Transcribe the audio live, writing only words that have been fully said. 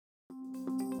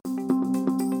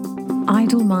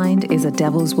Idle mind is a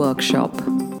devil's workshop.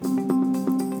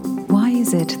 Why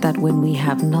is it that when we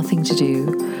have nothing to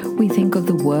do, we think of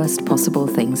the worst possible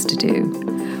things to do?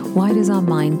 Why does our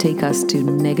mind take us to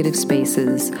negative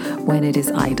spaces when it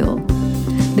is idle?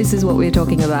 This is what we're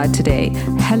talking about today.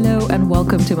 Hello and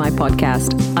welcome to my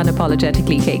podcast,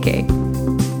 Unapologetically KK.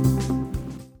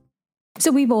 So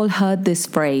we've all heard this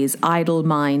phrase, idle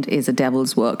mind is a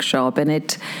devil's workshop, and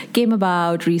it came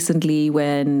about recently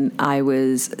when I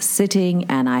was sitting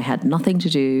and I had nothing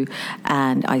to do,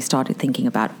 and I started thinking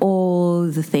about all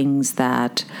the things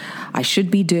that I should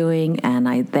be doing, and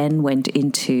I then went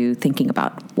into thinking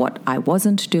about what I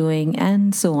wasn't doing,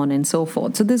 and so on and so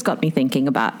forth. So this got me thinking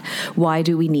about why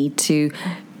do we need to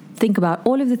think about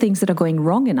all of the things that are going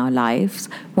wrong in our lives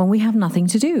when we have nothing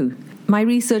to do? My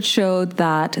research showed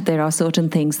that there are certain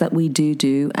things that we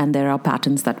do and there are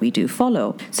patterns that we do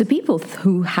follow. So people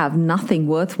who have nothing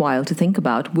worthwhile to think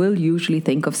about will usually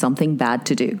think of something bad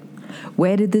to do.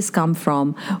 Where did this come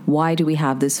from? Why do we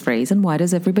have this phrase? And why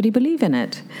does everybody believe in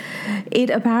it? It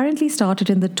apparently started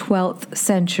in the 12th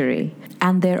century.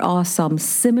 And there are some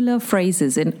similar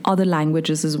phrases in other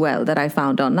languages as well that I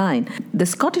found online. The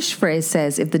Scottish phrase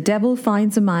says, if the devil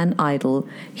finds a man idle,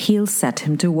 he'll set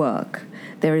him to work.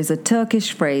 There is a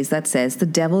Turkish phrase that says, the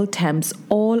devil tempts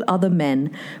all other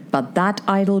men, but that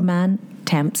idle man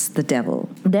tempts the devil.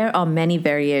 There are many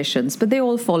variations, but they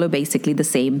all follow basically the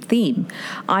same theme.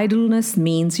 Idleness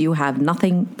means you have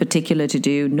nothing particular to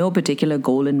do, no particular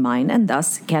goal in mind, and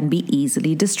thus can be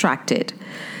easily distracted.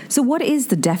 So what is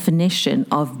the definition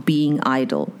of being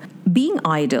idle? Being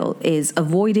idle is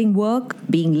avoiding work,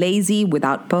 being lazy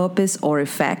without purpose or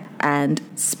effect, and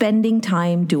spending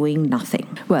time doing nothing.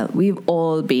 Well, we've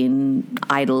all been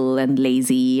idle and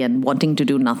lazy and wanting to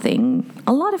do nothing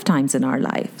a lot of times in our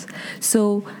lives.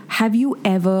 So have you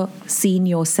ever seen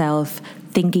yourself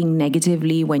thinking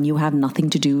negatively when you have nothing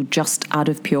to do just out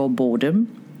of pure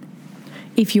boredom?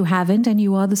 If you haven't, and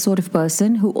you are the sort of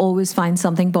person who always finds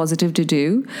something positive to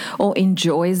do or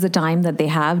enjoys the time that they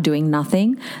have doing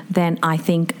nothing, then I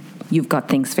think you've got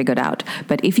things figured out.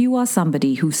 But if you are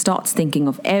somebody who starts thinking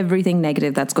of everything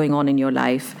negative that's going on in your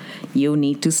life, you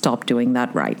need to stop doing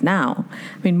that right now.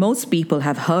 I mean, most people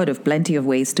have heard of plenty of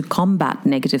ways to combat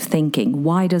negative thinking.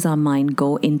 Why does our mind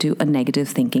go into a negative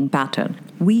thinking pattern?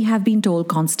 We have been told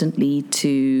constantly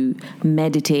to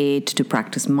meditate, to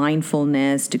practice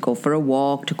mindfulness, to go for a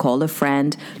walk, to call a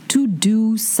friend, to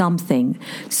do something.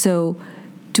 So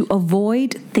to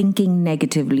avoid thinking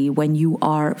negatively when you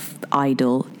are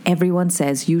idle, everyone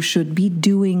says you should be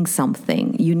doing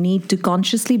something. You need to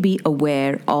consciously be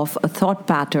aware of a thought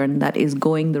pattern that is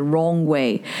going the wrong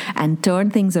way and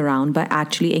turn things around by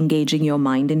actually engaging your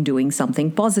mind in doing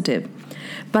something positive.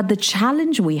 But the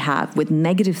challenge we have with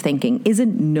negative thinking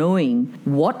isn't knowing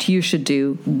what you should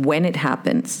do when it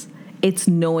happens. It's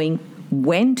knowing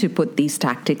when to put these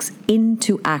tactics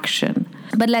into action.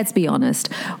 But let's be honest,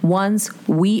 once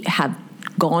we have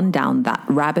gone down that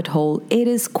rabbit hole, it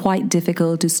is quite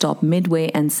difficult to stop midway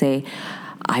and say,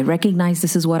 I recognize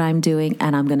this is what I'm doing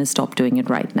and I'm going to stop doing it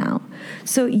right now.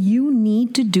 So you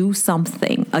need to do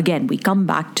something. Again, we come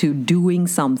back to doing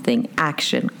something,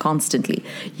 action constantly.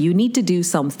 You need to do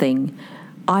something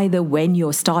either when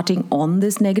you're starting on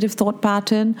this negative thought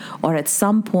pattern or at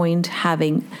some point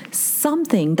having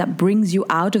something that brings you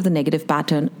out of the negative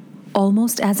pattern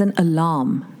almost as an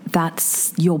alarm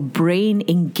that your brain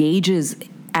engages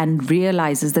and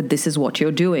realizes that this is what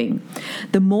you're doing.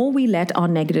 The more we let our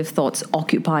negative thoughts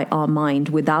occupy our mind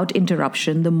without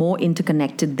interruption, the more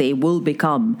interconnected they will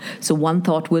become. So one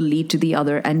thought will lead to the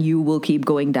other and you will keep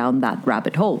going down that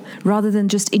rabbit hole rather than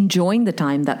just enjoying the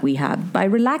time that we have by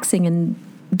relaxing and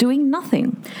doing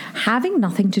nothing. Having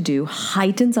nothing to do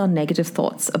heightens our negative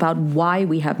thoughts about why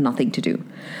we have nothing to do.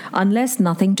 Unless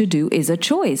nothing to do is a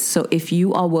choice. So if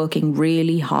you are working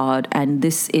really hard and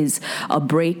this is a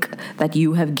break that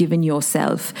you have given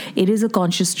yourself, it is a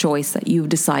conscious choice that you've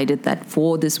decided that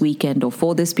for this weekend or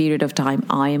for this period of time,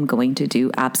 I am going to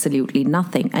do absolutely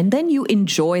nothing. And then you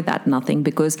enjoy that nothing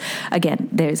because, again,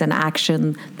 there is an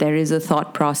action, there is a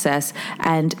thought process,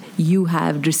 and you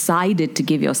have decided to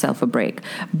give yourself a break.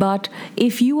 But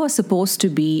if you are supposed to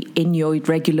be in your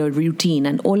regular routine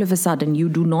and all of a sudden you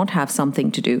do not have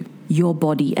something to do, your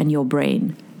body and your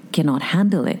brain cannot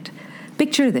handle it.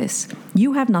 Picture this.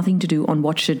 You have nothing to do on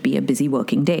what should be a busy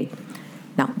working day.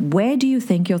 Now, where do you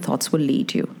think your thoughts will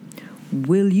lead you?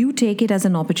 Will you take it as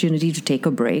an opportunity to take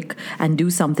a break and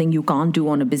do something you can't do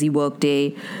on a busy work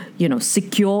day,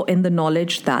 secure in the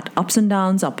knowledge that ups and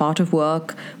downs are part of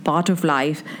work, part of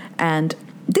life, and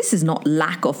this is not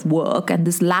lack of work, and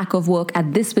this lack of work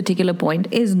at this particular point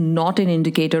is not an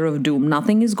indicator of doom.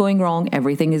 Nothing is going wrong.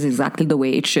 Everything is exactly the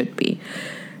way it should be.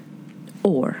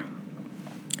 Or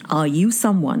are you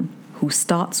someone who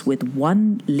starts with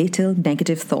one little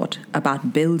negative thought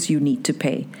about bills you need to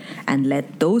pay and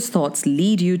let those thoughts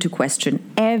lead you to question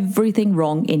everything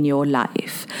wrong in your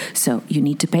life? So you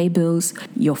need to pay bills,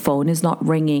 your phone is not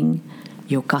ringing,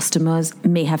 your customers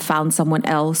may have found someone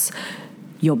else,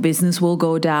 your business will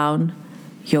go down,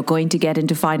 you're going to get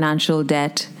into financial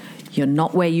debt, you're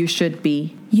not where you should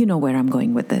be. You know where I'm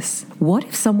going with this. What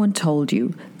if someone told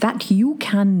you that you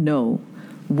can know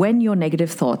when your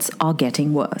negative thoughts are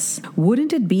getting worse?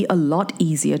 Wouldn't it be a lot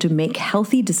easier to make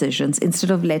healthy decisions instead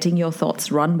of letting your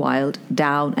thoughts run wild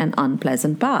down an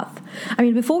unpleasant path? I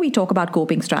mean, before we talk about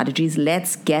coping strategies,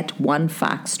 let's get one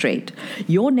fact straight.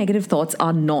 Your negative thoughts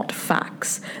are not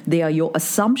facts. They are your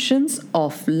assumptions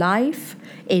of life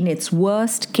in its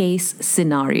worst case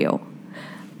scenario.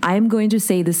 I am going to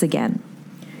say this again.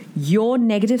 Your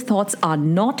negative thoughts are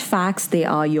not facts. They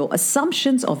are your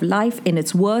assumptions of life in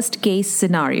its worst case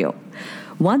scenario.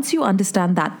 Once you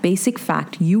understand that basic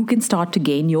fact, you can start to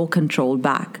gain your control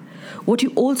back. What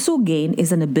you also gain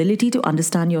is an ability to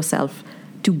understand yourself,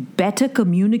 to better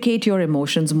communicate your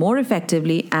emotions more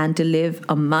effectively, and to live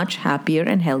a much happier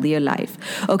and healthier life.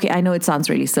 Okay, I know it sounds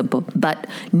really simple, but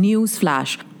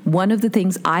newsflash. One of the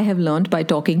things I have learned by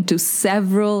talking to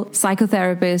several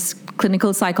psychotherapists,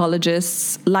 clinical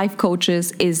psychologists, life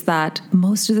coaches is that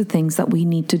most of the things that we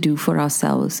need to do for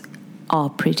ourselves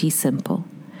are pretty simple.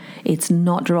 It's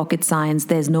not rocket science.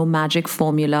 There's no magic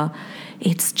formula.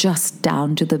 It's just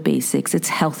down to the basics. It's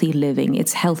healthy living.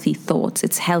 It's healthy thoughts.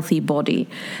 It's healthy body.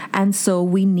 And so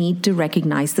we need to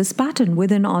recognize this pattern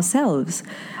within ourselves.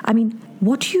 I mean,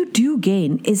 what you do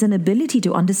gain is an ability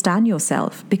to understand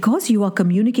yourself because you are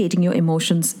communicating your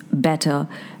emotions better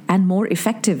and more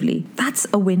effectively. That's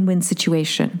a win-win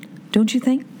situation, don't you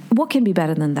think? What can be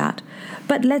better than that?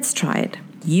 But let's try it.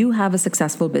 You have a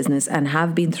successful business and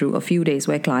have been through a few days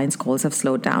where clients' calls have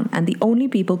slowed down and the only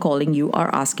people calling you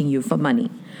are asking you for money.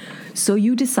 So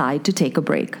you decide to take a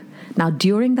break. Now,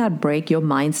 during that break, your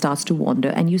mind starts to wander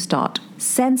and you start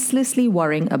senselessly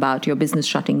worrying about your business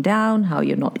shutting down, how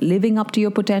you're not living up to your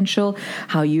potential,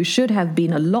 how you should have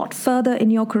been a lot further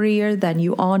in your career than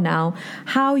you are now,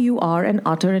 how you are an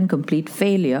utter and complete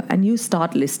failure, and you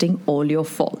start listing all your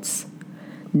faults.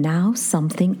 Now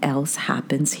something else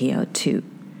happens here too.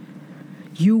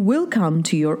 You will come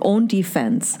to your own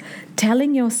defense,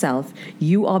 telling yourself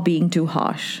you are being too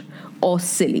harsh or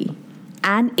silly,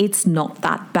 and it's not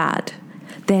that bad.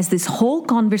 There's this whole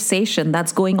conversation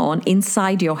that's going on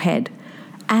inside your head,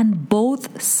 and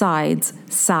both sides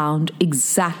sound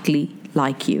exactly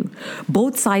like you.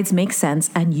 Both sides make sense,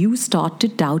 and you start to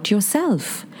doubt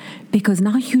yourself because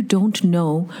now you don't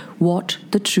know what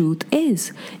the truth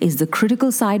is. Is the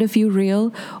critical side of you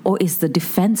real, or is the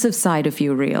defensive side of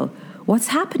you real? What's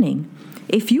happening?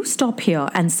 If you stop here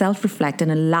and self-reflect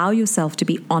and allow yourself to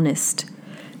be honest,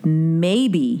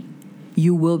 maybe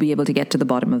you will be able to get to the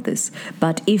bottom of this.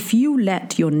 But if you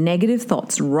let your negative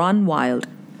thoughts run wild,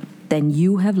 then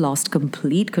you have lost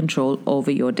complete control over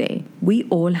your day. We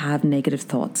all have negative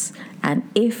thoughts, and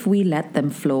if we let them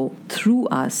flow through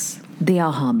us, they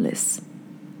are harmless.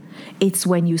 It's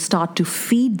when you start to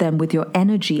feed them with your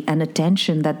energy and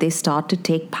attention that they start to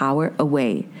take power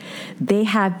away. They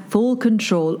have full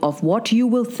control of what you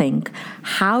will think,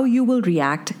 how you will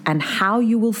react, and how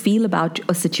you will feel about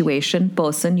a situation,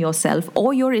 person, yourself,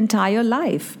 or your entire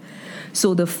life.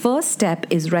 So the first step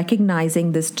is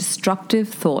recognizing this destructive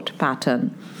thought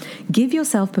pattern. Give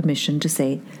yourself permission to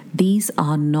say, "These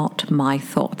are not my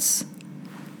thoughts."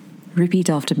 Repeat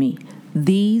after me.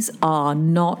 These are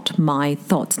not my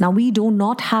thoughts. Now, we do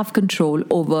not have control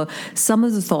over some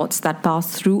of the thoughts that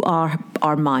pass through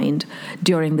our mind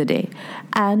during the day.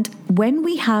 And when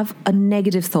we have a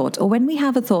negative thought, or when we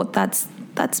have a thought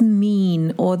that's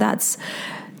mean, or that's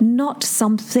not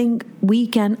something we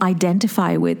can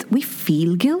identify with, we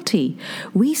feel guilty.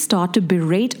 We start to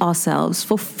berate ourselves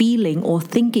for feeling or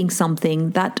thinking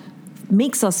something that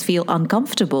makes us feel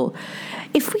uncomfortable.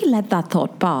 If we let that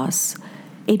thought pass,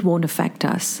 it won't affect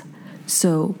us.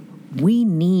 So we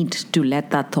need to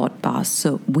let that thought pass.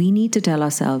 So we need to tell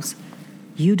ourselves,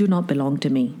 you do not belong to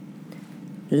me.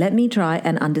 Let me try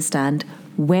and understand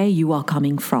where you are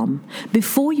coming from.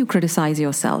 Before you criticize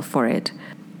yourself for it,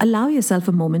 allow yourself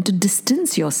a moment to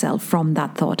distance yourself from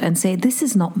that thought and say, this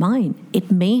is not mine.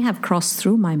 It may have crossed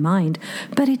through my mind,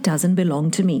 but it doesn't belong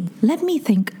to me. Let me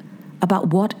think about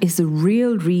what is the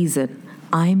real reason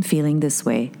I'm feeling this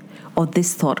way. or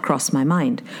this thought crossed my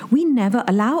mind. We never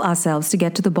allow ourselves to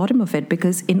get to the bottom of it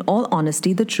because, in all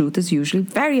honesty, the truth is usually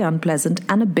very unpleasant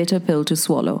and a bitter pill to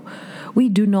swallow. We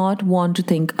do not want to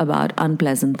think about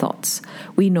unpleasant thoughts.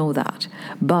 We know that.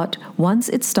 But once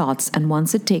it starts and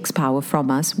once it takes power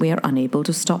from us, we are unable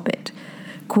to stop it.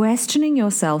 Questioning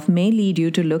yourself may lead you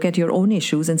to look at your own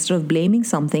issues instead of blaming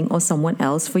something or someone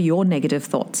else for your negative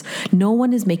thoughts. No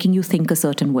one is making you think a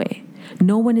certain way.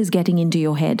 No one is getting into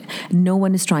your head. No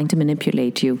one is trying to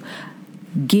manipulate you.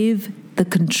 Give the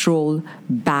control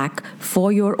back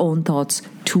for your own thoughts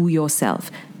to yourself.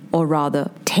 Or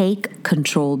rather, take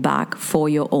control back for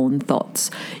your own thoughts.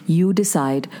 You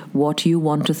decide what you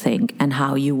want to think and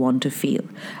how you want to feel.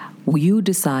 You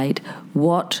decide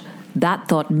what that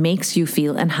thought makes you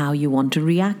feel and how you want to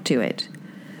react to it.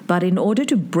 But in order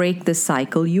to break this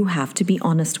cycle, you have to be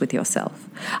honest with yourself.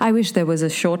 I wish there was a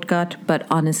shortcut, but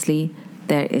honestly,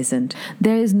 there isn't.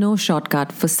 There is no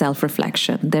shortcut for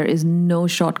self-reflection. There is no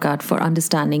shortcut for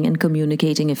understanding and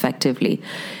communicating effectively.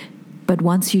 But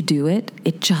once you do it,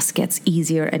 it just gets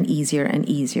easier and easier and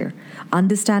easier.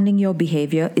 Understanding your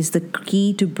behavior is the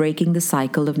key to breaking the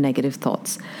cycle of negative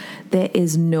thoughts. There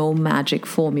is no magic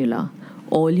formula.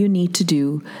 All you need to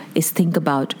do is think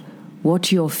about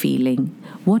what you're feeling,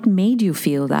 what made you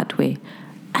feel that way,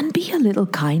 and be a little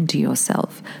kind to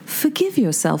yourself. Forgive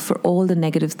yourself for all the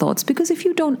negative thoughts, because if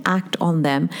you don't act on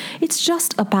them, it's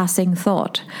just a passing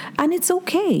thought. And it's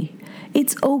okay.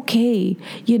 It's okay,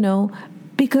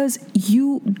 because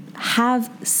you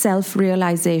have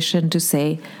self-realization to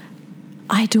say,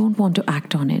 I don't want to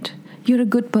act on it. You're a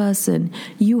good person.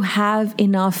 You have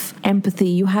enough empathy.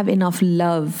 You have enough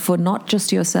love for not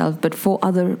just yourself, but for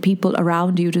other people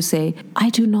around you to say,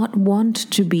 I do not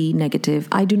want to be negative.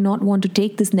 I do not want to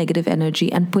take this negative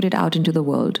energy and put it out into the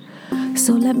world.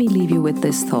 So let me leave you with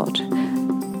this thought.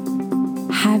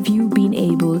 Have you been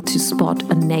able to spot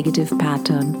a negative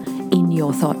pattern in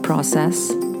your thought process?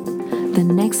 The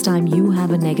next time you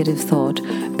have a negative thought,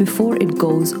 before it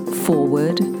goes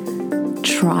forward,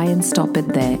 try and stop it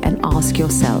there and ask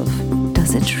yourself,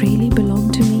 does it really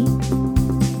belong to me?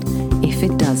 If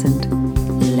it doesn't,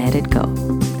 let it go.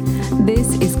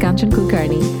 This is Kanchan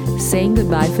Kulkarni saying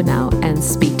goodbye for now and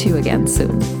speak to you again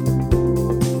soon.